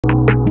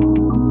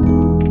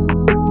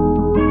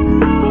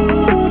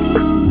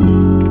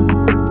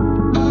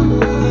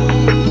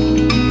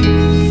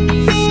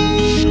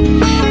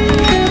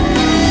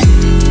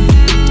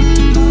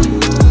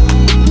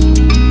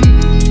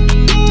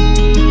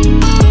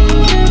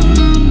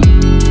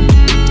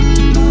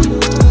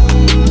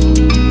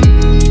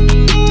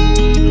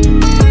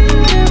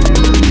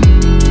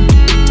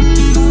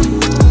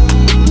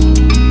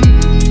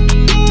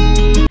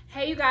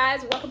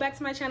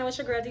It's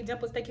your girl,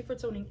 Deepdimples. Thank you for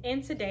tuning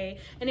in today.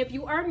 And if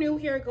you are new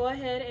here, go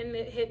ahead and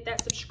hit that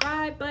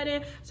subscribe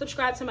button.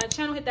 Subscribe to my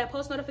channel. Hit that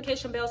post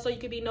notification bell so you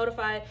can be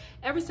notified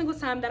every single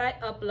time that I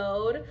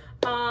upload.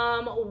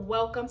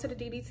 Welcome to the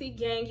DDT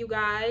gang, you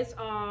guys.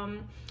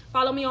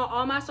 Follow me on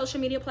all my social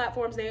media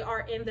platforms. They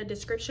are in the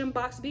description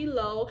box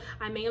below.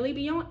 I mainly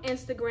be on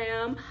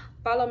Instagram.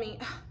 Follow me.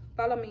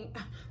 Follow me.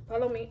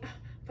 Follow me.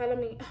 Follow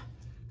me.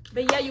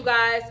 But yeah, you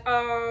guys,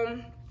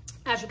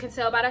 as you can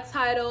tell by the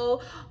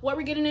title, what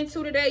we're getting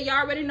into today, y'all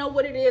already know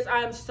what it is. I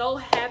am so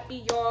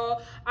happy,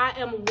 y'all. I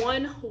am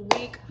 1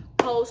 week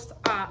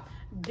post-op.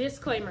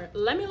 Disclaimer,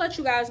 let me let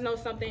you guys know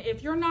something.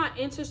 If you're not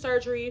into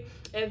surgery,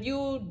 if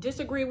you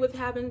disagree with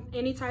having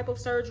any type of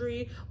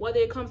surgery, whether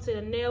it comes to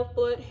the nail,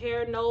 foot,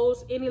 hair,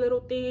 nose, any little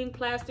thing,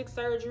 plastic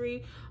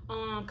surgery,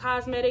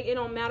 cosmetic, it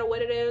don't matter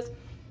what it is,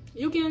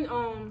 you can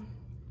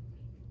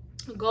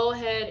go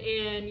ahead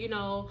and, you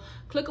know,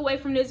 click away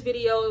from this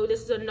video.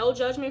 This is a no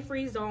judgment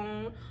free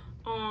zone.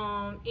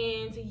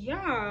 And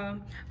yeah,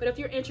 but if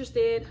you're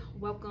interested,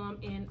 welcome,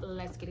 and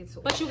let's get into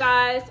it. But you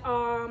guys,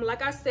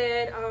 like I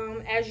said,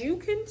 as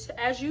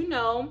you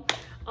know,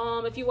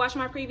 if you watch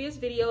my previous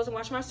videos and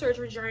watch my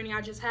surgery journey,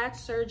 I just had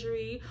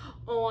surgery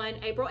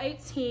on April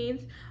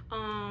 18th.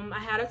 I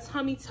had a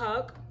tummy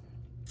tuck,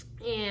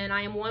 and I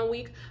am 1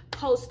 week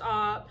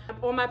post-op.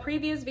 On my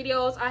previous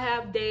videos, I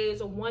have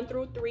days 1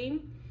 through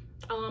 3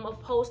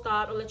 of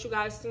post-op. I'll let you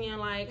guys see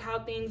like how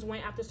things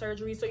went after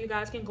surgery, so you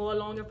guys can go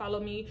along and follow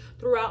me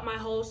throughout my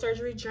whole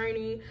surgery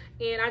journey.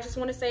 And I just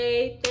want to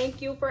say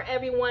thank you for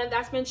everyone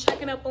that's been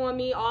checking up on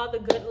me, all the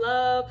good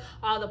love,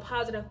 all the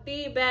positive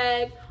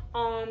feedback.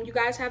 You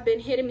guys have been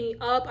hitting me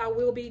up. I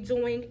will be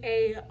doing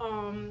a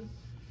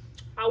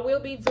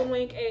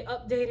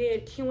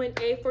updated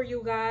Q&A for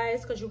you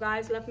guys, because you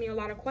guys left me a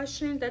lot of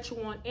questions that you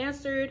want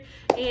answered.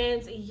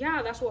 And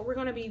yeah, that's what we're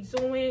going to be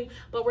doing,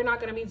 but we're not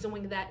going to be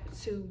doing that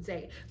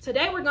today.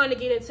 Today we're going to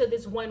get into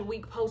this 1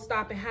 week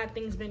post-op and how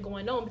things been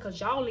going on, because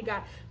y'all only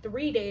got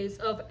 3 days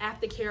of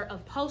aftercare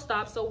of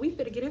post-op, so we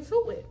finna get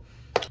into it.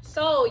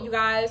 So you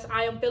guys,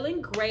 I am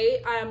feeling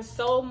great. I am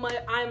so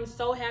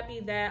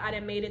happy that I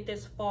done made it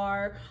this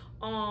far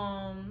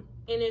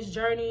in this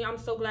journey. I'm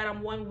so glad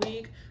I'm 1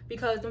 week,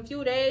 because in a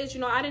few days, you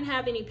know, I didn't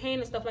have any pain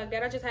and stuff like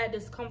that. I just had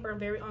discomfort and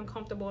very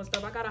uncomfortable and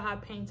stuff. I got a high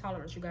pain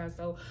tolerance, you guys,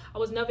 so I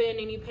was never in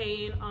any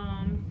pain.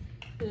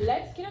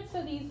 Let's get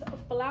into these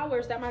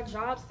flowers that my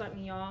job sent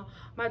me, y'all.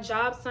 My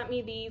job sent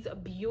me these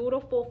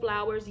beautiful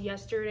flowers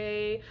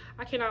yesterday.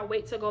 I cannot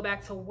wait to go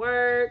back to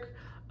work.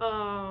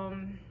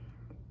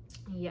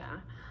 Yeah,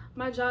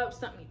 my job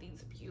sent me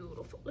these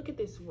beautiful, look at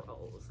this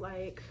rose.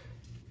 Like,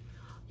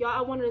 y'all,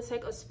 I wanted to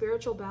take a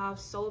spiritual bath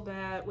so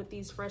bad with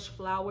these fresh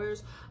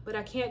flowers, but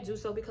I can't do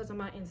so because of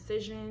my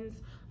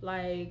incisions.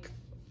 Like,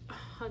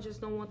 I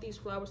just don't want these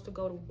flowers to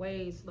go to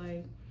waste.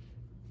 Like,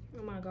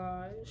 oh my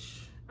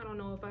gosh, I don't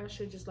know if I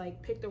should just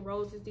like pick the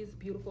roses, these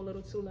beautiful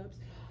little tulips.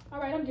 All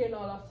right, I'm getting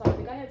all off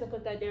topic. I had to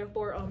put that there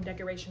for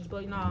decorations,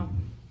 but no.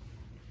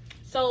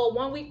 So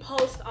 1 week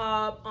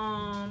post-op,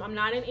 I'm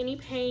not in any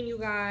pain, you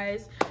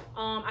guys.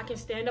 I can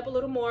stand up a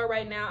little more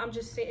right now. I'm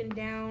just sitting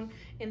down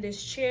in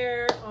this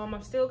chair.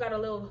 I've still got a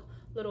little,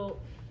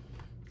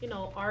 you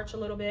know, arch a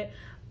little bit,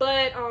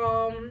 but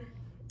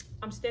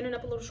I'm standing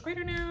up a little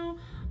straighter now.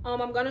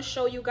 I'm gonna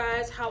show you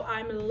guys how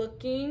I'm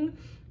looking.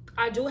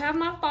 I do have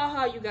my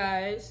faja, you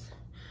guys,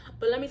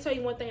 but let me tell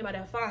you one thing about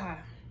that faja.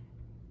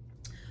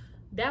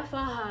 That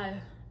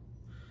faja,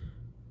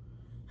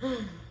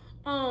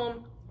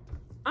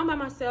 I'm by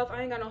myself.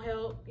 I ain't got no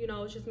help, you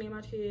know, it's just me and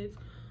my kids.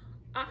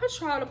 I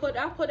put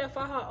that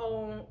faja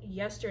on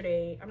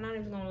yesterday. I'm not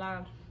even gonna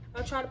lie.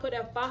 I tried to put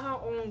that faja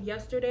on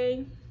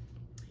yesterday,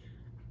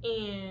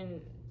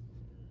 and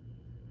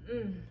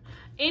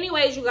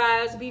anyways, you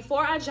guys,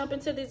 before I jump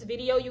into this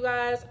video, you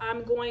guys,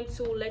 I'm going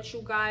to let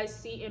you guys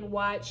see and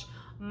watch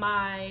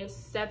my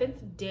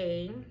 7th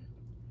day.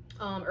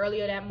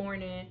 Earlier that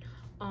morning,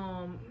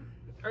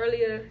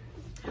 earlier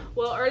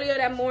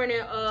that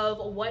morning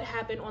of what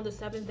happened on the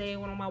 7th day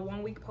when on my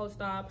 1 week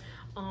post-op.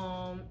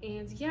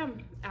 And yeah,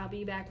 I'll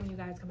be back when you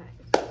guys come back.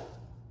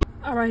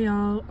 All right,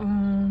 y'all,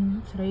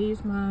 today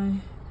is my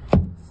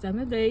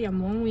 7th day.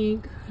 I'm 1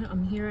 week.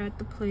 I'm here at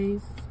the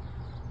place.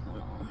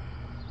 Hold on.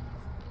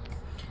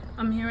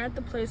 I'm here at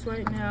the place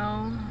right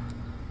now.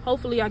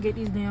 Hopefully I get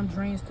these damn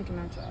drains taken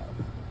out, y'all.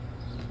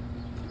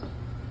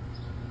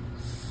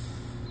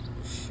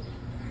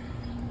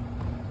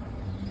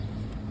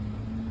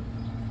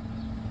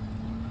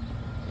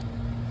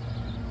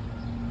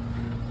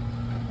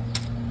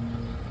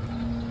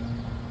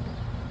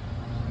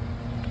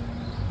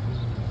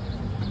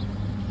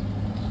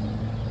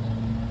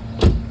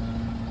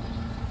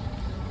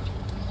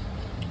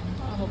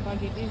 I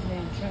get these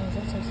damn trains.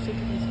 I'm so sick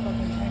of these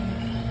fucking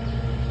trains.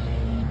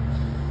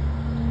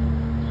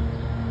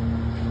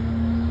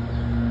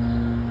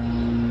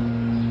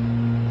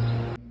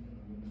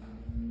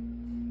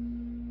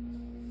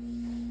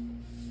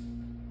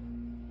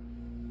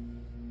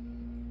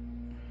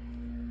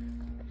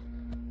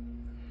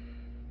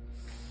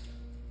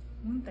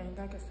 One thing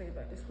I can say you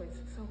about this place.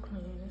 It's so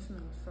clean. It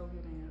smells so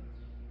good in here.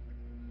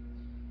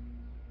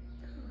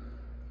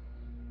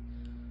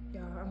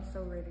 Y'all, I'm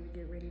so ready to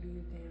get rid of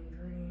these damn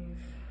dreams.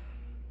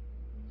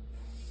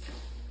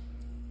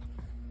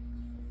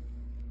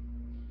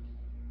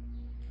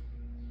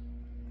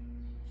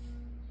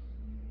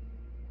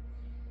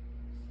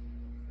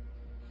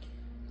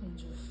 I'm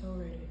just so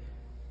ready.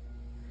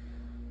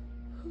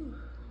 Whew.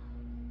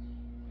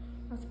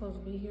 I'm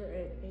supposed to be here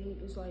at 8.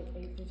 It's like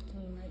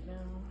 8:15 right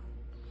now.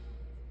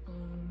 I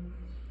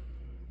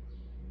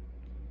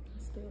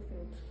still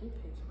feel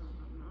toothpaste around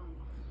my mouth.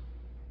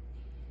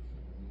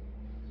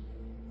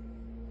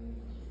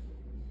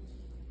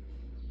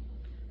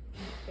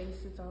 My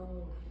face is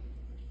all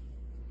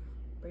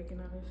breaking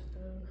out of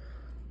stuff.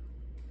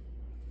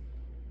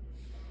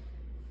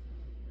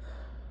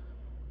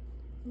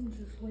 I'm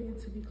just waiting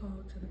to be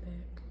called to the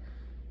back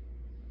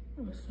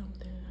or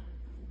something.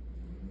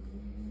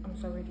 I'm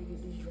so ready to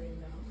get these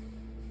drains out.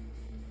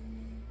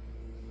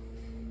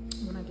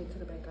 When I get to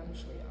the back, I'm gonna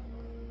show y'all.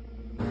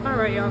 All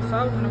right, y'all, so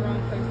I was in the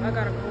wrong place. I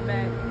gotta go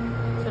back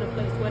to the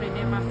place where they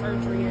did my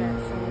surgery at,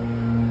 so.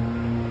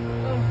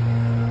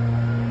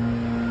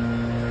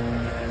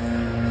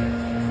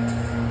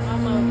 I'm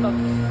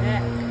motherfucking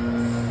back.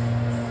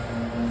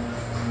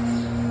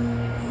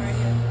 Right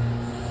here.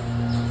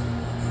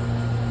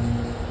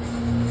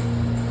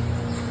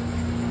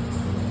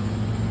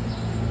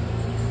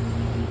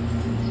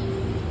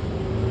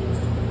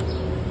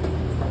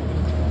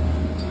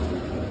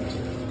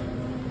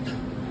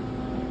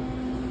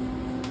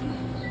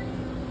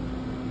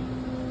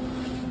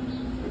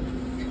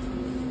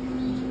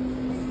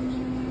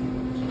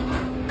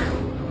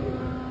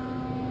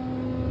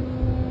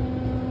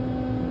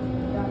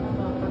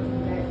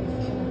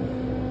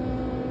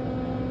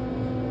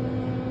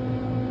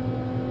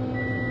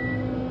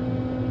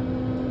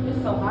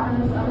 So hot in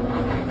this oven.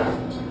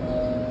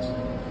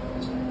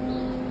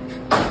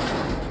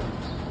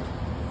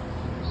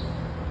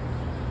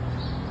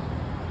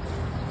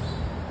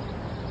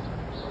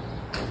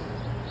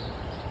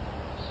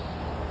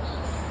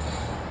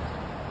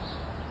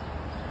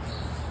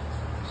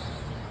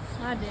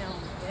 My damn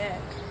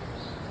back.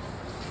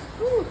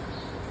 Whew.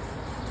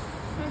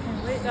 I can't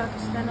wait till I can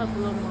stand up a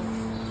little more.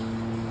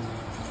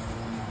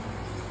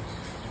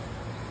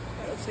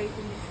 Gotta take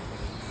these.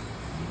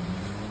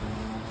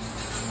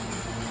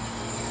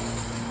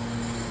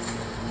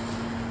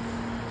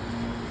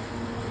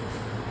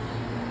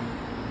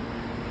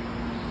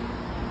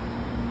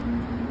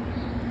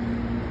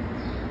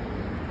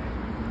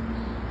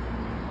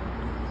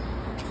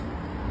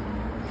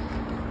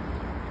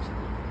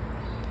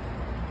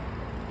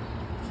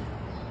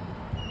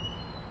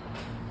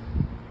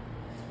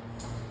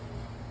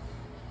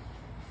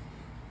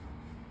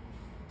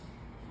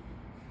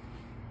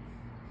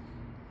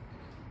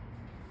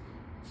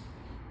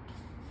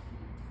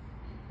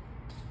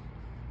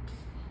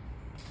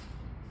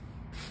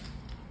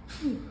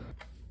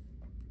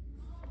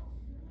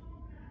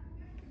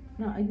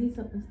 No, I did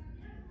something.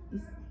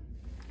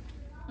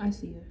 I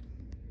see it.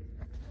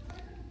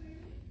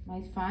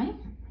 It's fine?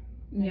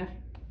 Yeah.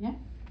 Yeah?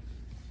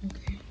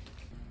 Okay.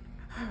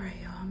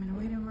 Alright, y'all. I'm in the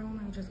waiting room.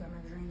 I just got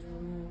my drains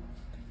removed.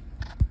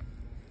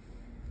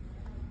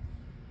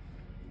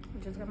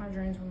 I just got my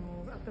drains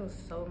removed. I feel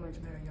so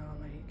much better, y'all.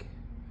 Like,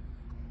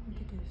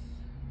 look at this.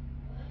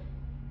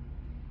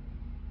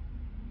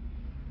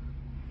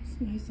 It's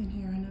nice in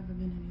here. I've never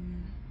been in here.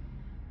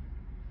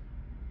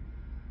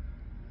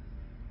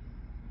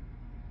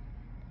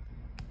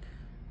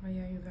 Oh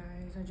yeah, you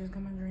guys, I just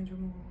got my drains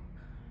removed.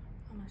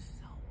 I'm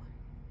so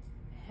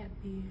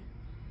happy.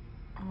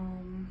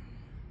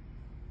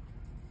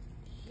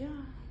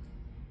 Yeah.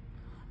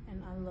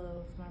 And I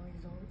love my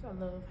results. I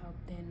love how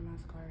thin my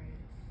scar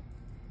is.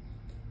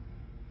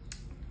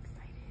 I'm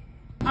excited.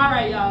 All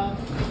right, y'all.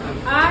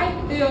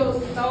 I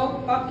feel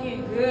so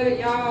fucking good,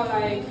 y'all.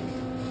 Like,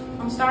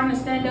 I'm starting to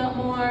stand up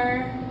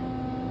more.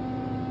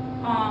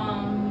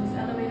 This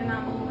elevator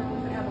not moving.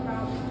 We could have a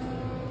problem.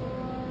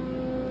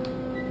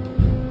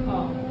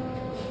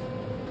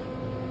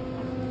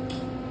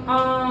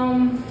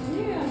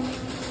 Yeah,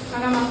 I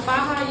got my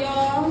faja,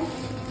 y'all.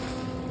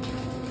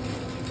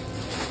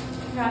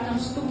 Got them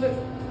stupid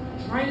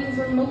brains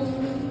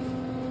removed.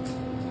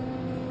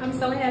 I'm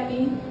so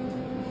happy.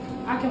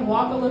 I can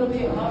walk a little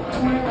bit up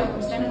more, like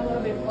I'm standing a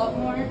little bit up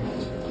more.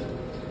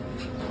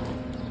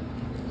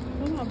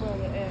 Where's my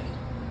brother at?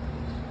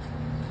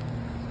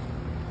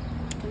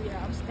 But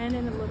yeah, I'm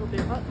standing a little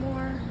bit up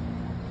more.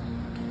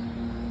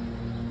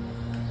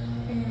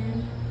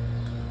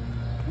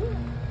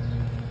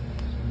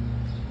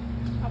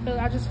 And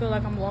I just feel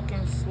like I'm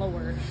walking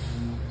slower.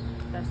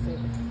 That's it.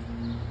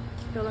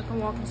 I feel like I'm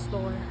walking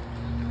slower,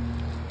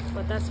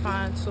 but that's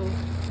fine too.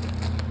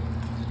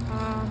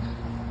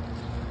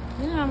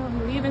 Yeah,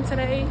 I'm leaving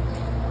today,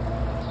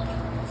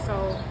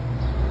 so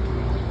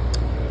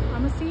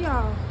I'm gonna see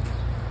y'all.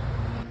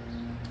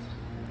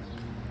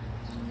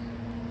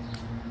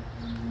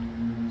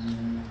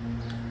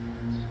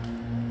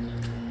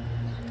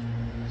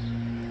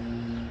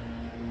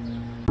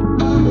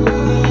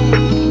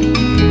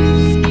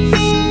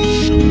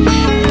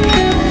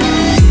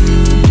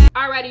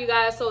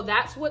 so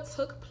that's what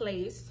took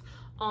place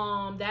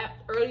that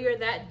earlier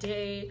that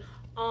day.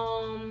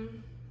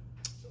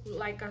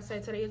 Like I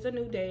said, today is a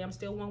new day. I'm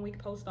still 1 week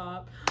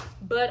post-op,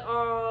 but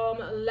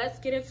let's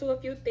get into a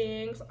few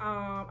things.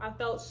 I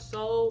felt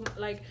so,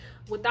 like,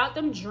 without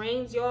them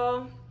drains,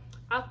 y'all,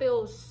 I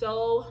feel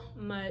so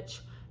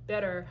much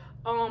better.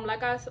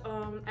 Like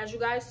as you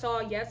guys saw,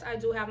 yes, I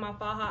do have my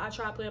faja. I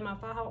tried putting my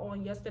faja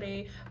on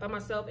yesterday by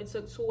myself. It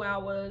took 2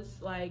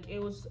 hours. Like,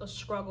 it was a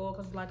struggle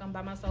because, like, I'm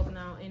by myself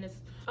now, and it's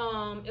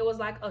it was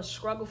like a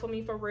struggle for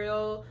me, for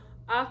real.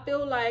 I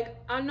feel like,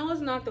 I know it's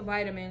not the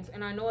vitamins,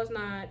 and I know it's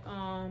not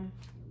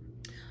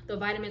the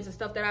vitamins and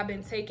stuff that I've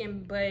been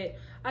taking, but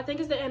I think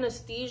it's the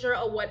anesthesia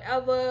or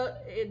whatever,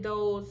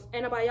 those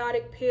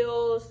antibiotic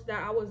pills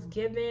that I was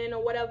given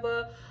or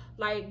whatever,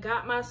 like,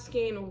 got my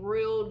skin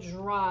real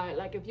dry.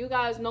 Like, if you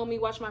guys know me,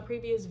 watch my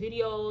previous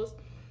videos,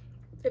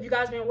 if you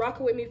guys been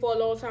rocking with me for a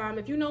long time,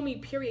 if you know me,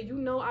 period, you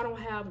know I don't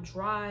have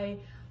dry,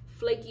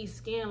 flaky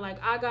skin. Like,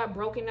 I got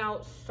broken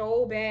out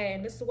so bad,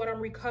 and this is what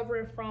I'm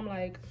recovering from.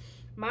 Like,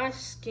 my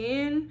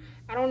skin,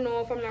 I don't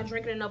know if I'm not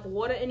drinking enough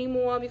water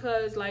anymore,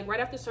 because, like,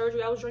 right after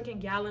surgery, I was drinking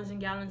gallons and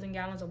gallons and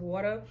gallons of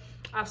water.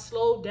 I've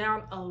slowed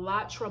down a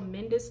lot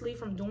tremendously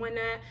from doing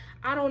that.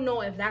 I don't know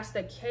if that's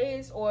the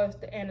case or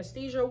if the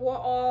anesthesia wore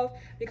off,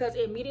 because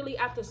immediately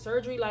after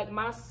surgery, like,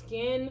 my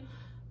skin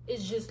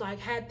is just, like,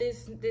 had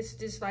this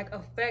like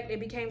effect.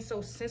 It became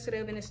so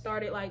sensitive, and it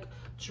started, like,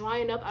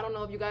 drying up. I don't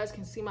know if you guys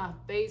can see my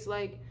face.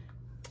 Like,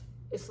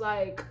 it's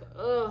like,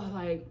 ugh,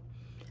 like,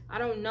 I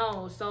don't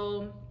know.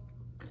 So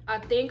I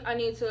think I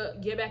need to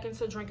get back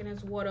into drinking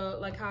this water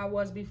like how I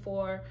was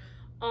before.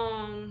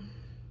 I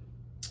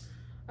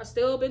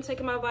still been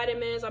taking my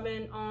vitamins. I've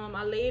been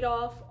I laid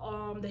off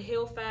the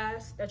Hill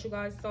fast that you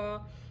guys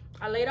saw.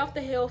 I laid off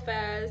the Hill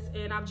fast,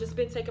 and I've just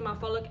been taking my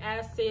folic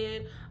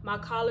acid, my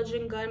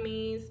collagen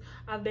gummies.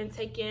 I've been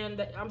taking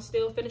I'm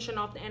still finishing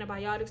off the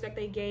antibiotics that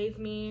they gave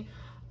me.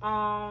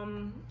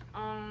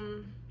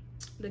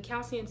 The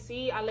calcium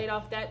C, I laid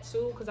off that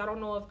too, because I don't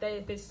know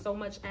if it's so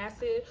much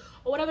acid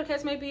or whatever the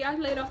case may be. I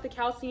laid off the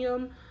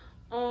calcium.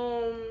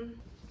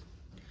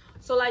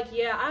 So, like,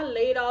 yeah, I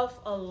laid off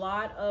a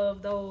lot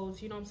of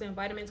those, you know what I'm saying,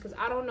 vitamins, because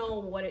I don't know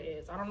what it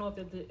is. I don't know if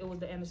it was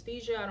the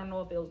anesthesia. I don't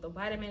know if it was the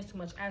vitamins, too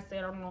much acid.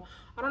 I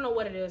don't know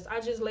what it is.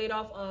 I just laid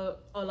off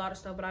a lot of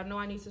stuff, but I know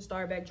I need to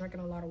start back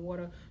drinking a lot of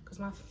water, because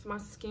my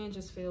skin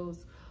just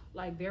feels,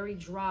 like, very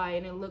dry,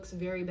 and it looks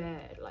very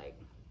bad. Like,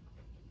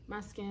 my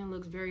skin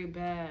looks very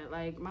bad.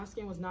 Like, my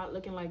skin was not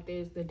looking like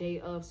this the day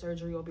of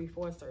surgery or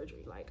before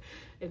surgery. Like,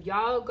 if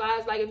y'all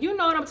guys, like, if you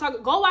know what I'm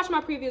talking, go watch my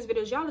previous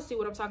videos. Y'all will see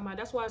what I'm talking about.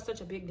 That's why it's such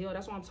a big deal.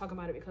 That's why I'm talking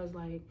about it, because,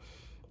 like,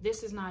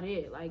 this is not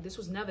it. Like, this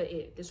was never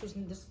it.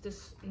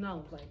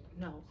 No, like,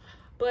 no.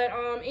 But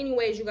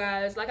anyways, you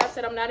guys, like I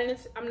said, I'm not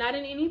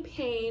in any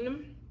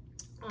pain.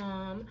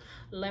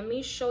 Let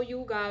me show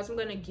you guys. I'm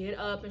gonna get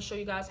up and show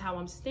you guys how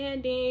I'm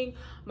standing.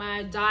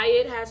 My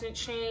diet hasn't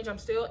changed. I'm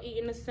still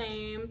eating the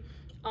same.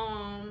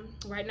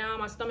 Right now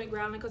my stomach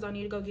growling because I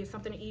need to go get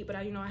something to eat, but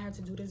I had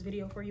to do this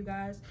video for you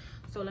guys.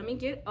 So let me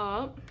get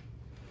up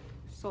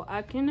so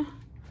I can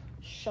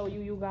show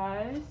you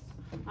guys.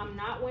 I'm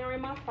not wearing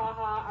my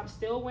faja. I'm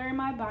still wearing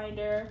my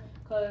binder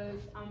because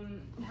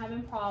I'm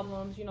having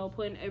problems, you know,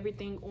 putting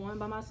everything on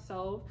by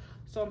myself.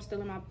 So I'm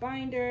still in my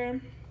binder.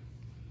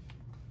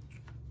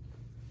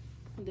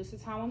 This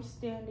is how I'm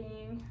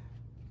standing.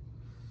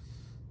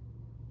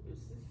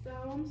 This is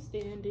how I'm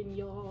standing,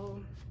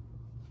 y'all.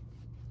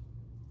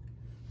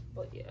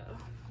 But yeah,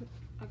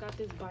 I got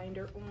this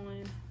binder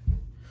on.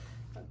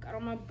 I got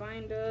on my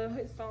binder.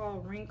 It's all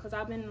wrinkled because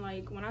I've been,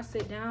 like, when I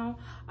sit down,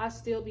 I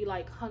still be,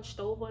 like,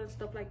 hunched over and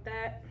stuff like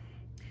that.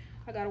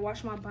 I gotta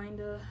wash my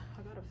binder.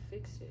 I gotta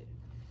fix it.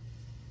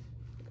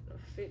 I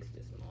gotta fix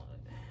this mud.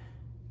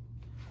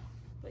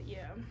 But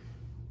yeah,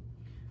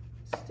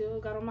 still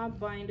got on my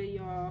binder,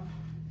 y'all.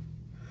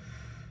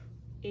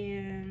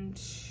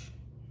 And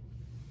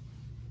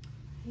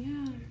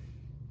yeah,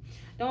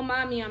 don't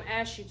mind me, I'm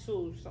ashy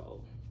too,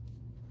 so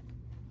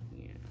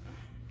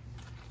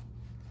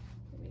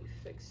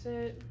fix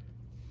it.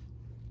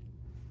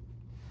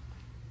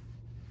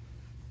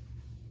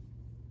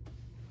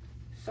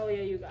 So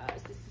yeah, you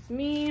guys, this is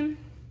me.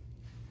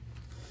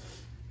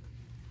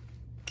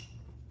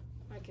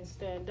 I can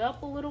stand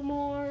up a little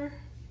more.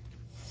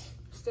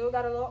 Still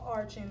got a little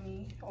arch in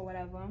me or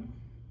whatever.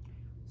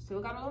 Still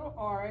got a little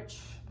arch,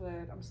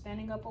 but I'm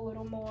standing up a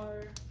little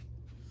more.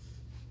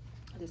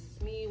 This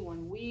is me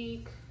 1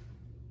 week,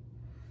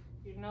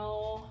 you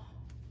know.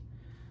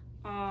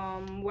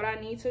 What I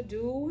need to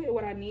do,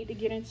 what I need to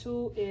get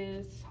into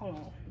is, hold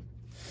on,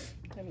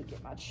 let me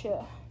get my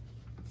chair,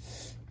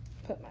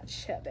 put my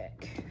chair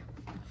back.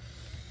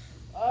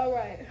 All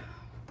right,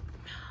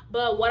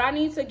 but what I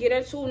need to get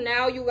into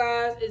now, you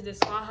guys, is this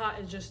faja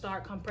and just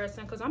start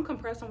compressing, because I'm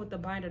compressing with the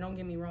binder, don't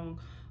get me wrong.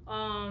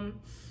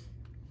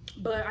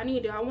 But I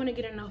want to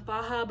get in a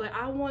faja, but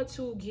I want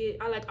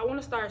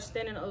to start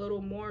standing a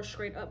little more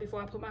straight up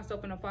before I put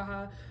myself in a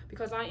faja,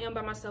 because I am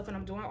by myself and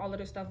I'm doing all of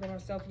this stuff by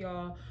myself,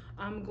 y'all.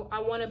 I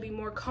want to be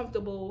more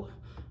comfortable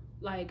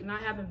like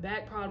not having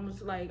back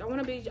problems. Like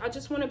I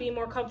just want to be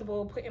more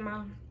comfortable putting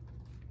my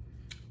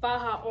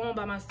faja on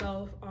by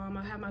myself. I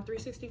have my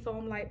 360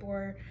 foam light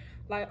board,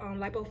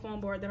 lipo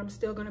foam board that I'm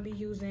still gonna be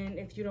using.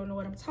 If you don't know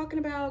what I'm talking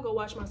about, go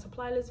watch my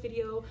supply list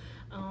video,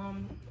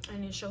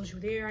 and it shows you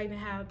there. I even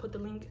have put the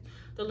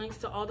links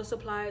to all the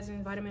supplies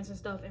and vitamins and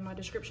stuff in my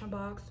description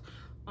box.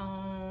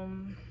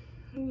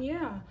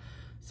 Yeah,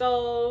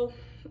 so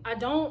I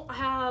don't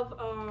have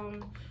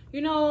you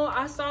know,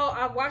 I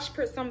watched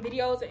some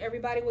videos and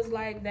everybody was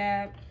like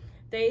that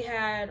they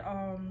had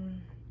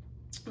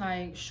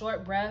like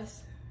short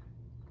breaths.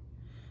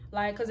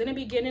 Like, cause in the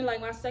beginning,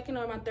 like my second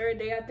or my third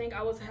day, I think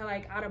I was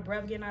like out of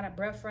breath, getting out of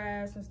breath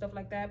fast and stuff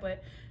like that.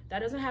 But that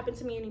doesn't happen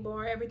to me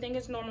anymore. Everything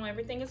is normal.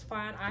 Everything is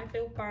fine. I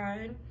feel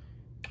fine.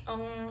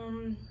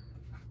 1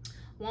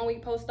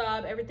 week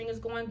post-op, everything is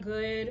going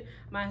good.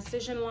 My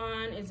incision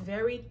line is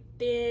very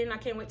thin. I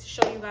can't wait to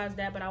show you guys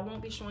that, but I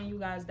won't be showing you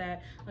guys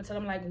that until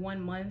I'm like 1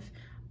 month.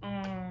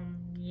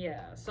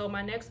 Yeah. So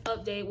my next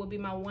update will be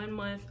my 1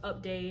 month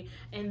update,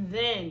 and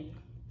then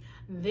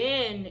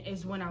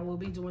is when I will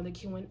be doing the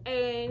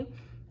Q&A.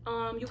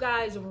 You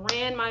guys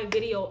ran my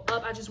video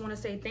up. I just want to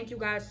say thank you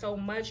guys so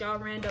much. Y'all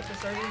ran up the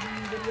surgery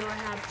video. I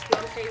have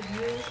 12K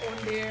views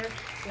on there.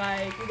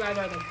 Like, you guys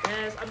are the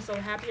best. I'm so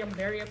happy. I'm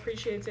very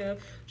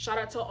appreciative. Shout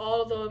out to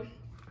all the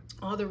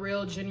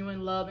real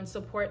genuine love and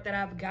support that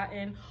I've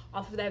gotten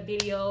off of that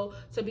video.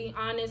 To be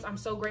honest, I'm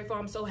so grateful.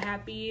 I'm so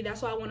happy.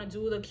 That's why I want to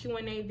do the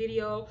Q&A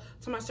video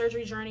to my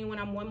surgery journey when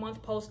I'm 1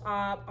 month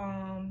post-op,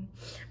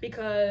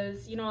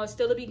 because, you know, it's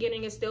still the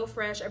beginning. It's still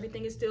fresh.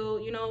 Everything is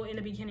still, you know, in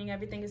the beginning,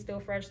 everything is still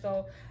fresh.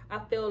 So I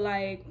feel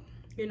like,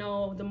 you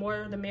know, the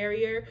more the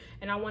merrier,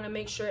 and I want to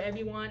make sure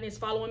everyone is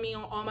following me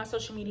on all my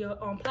social media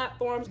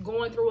platforms,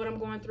 going through what I'm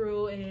going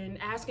through and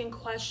asking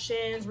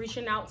questions,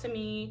 reaching out to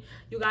me.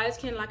 You guys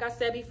can, like I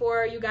said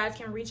before, you guys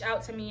can reach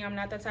out to me. I'm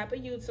not the type of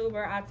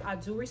YouTuber. I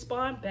do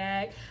respond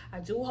back.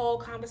 I do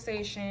hold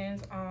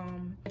conversations.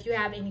 If you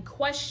have any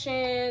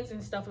questions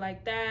and stuff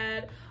like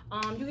that,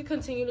 you can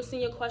continue to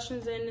send your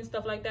questions in and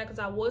stuff like that, because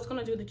I was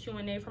going to do the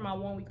Q&A for my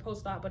 1 week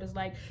post-op, but it's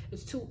like,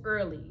 it's too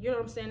early. You know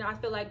what I'm saying? I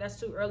feel like that's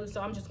too early, so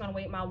I'm just going to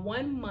wait my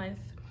 1 month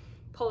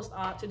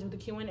post-op to do the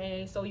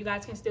Q&A. So you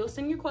guys can still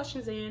send your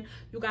questions in.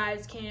 You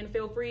guys can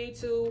feel free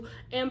to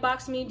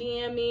inbox me,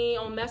 DM me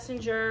on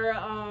Messenger.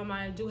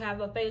 I do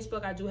have a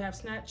Facebook. I do have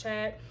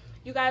Snapchat.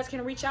 You guys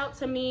can reach out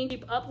to me,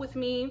 keep up with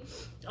me,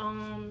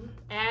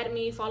 add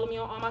me, follow me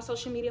on all my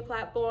social media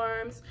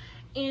platforms.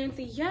 And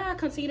yeah,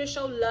 continue to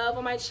show love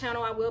on my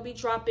channel. I will be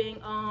dropping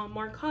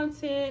more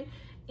content,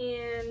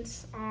 and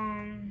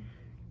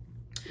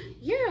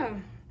yeah,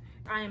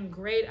 I am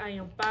great. I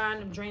am fine.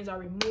 Them drains are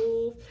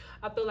removed.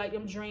 I feel like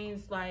them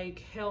drains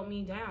like held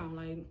me down,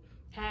 like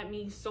had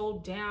me so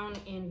down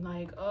and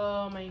like,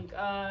 oh my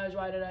gosh,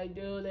 why did I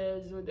do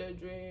this with the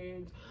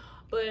drains?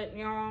 But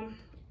y'all,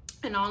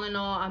 and all in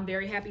all, I'm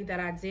very happy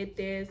that I did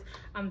this.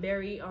 I'm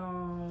very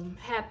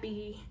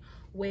happy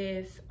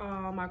with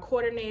my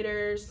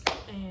coordinators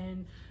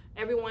and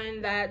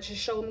everyone that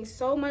just showed me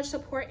so much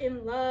support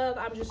and love.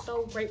 I'm just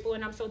so grateful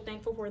and I'm so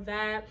thankful for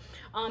that.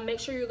 Make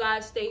sure you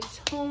guys stay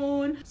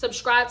tuned.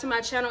 Subscribe to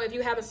my channel if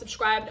you haven't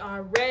subscribed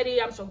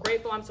already. I'm so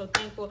grateful. I'm so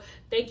thankful.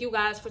 Thank you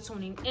guys for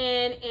tuning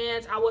in,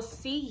 and I will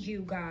see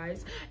you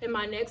guys in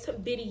my next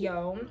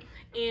video.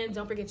 And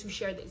don't forget to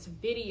share this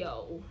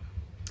video.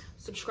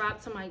 Subscribe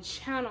to my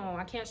channel.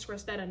 I can't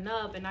stress that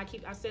enough, and I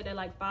said that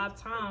like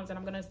 5 times, and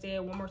I'm gonna say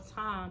it one more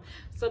time.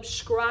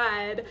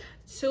 Subscribe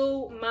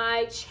to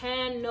my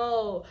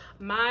channel.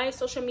 My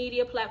social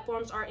media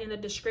platforms are in the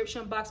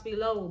description box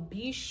below.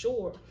 Be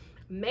sure,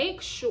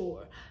 make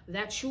sure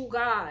that you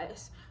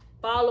guys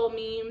follow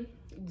me,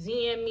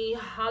 DM me,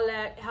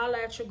 holla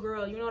at your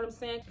girl. You know what I'm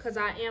saying? Because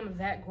I am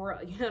that girl.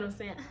 You know what I'm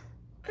saying?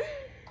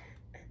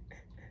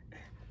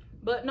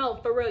 But no,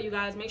 for real, you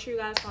guys, make sure you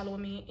guys follow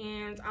me,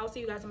 and I'll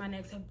see you guys in my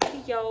next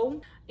video.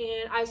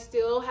 And I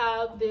still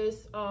have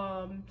this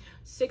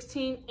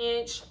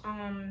 16-inch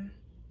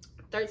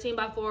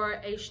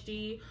 13x4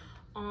 HD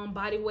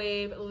body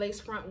wave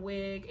lace front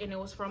wig, and it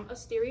was from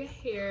Asteria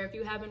Hair. If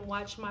you haven't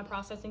watched my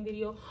processing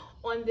video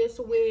on this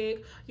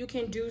wig, you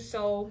can do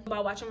so by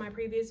watching my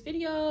previous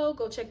video.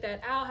 Go check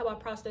that out, how I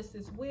processed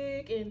this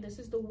wig. And this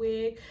is the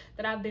wig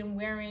that I've been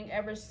wearing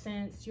ever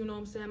since, you know what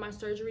I'm saying, my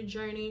surgery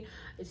journey.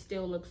 It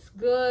still looks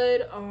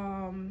good.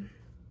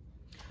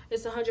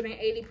 It's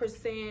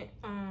 180%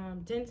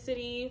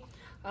 density.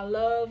 I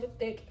love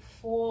thick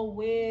full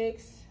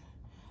wigs.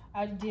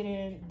 I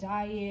didn't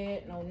dye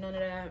it, no, none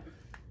of that.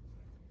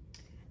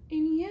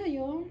 And yeah,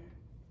 y'all,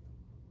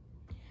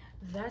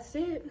 that's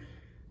it.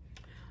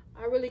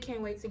 I really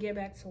can't wait to get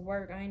back to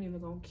work. I ain't even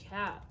gonna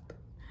cap.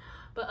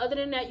 But other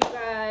than that, you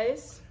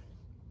guys,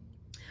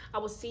 I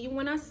will see you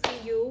when I see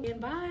you, and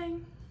bye.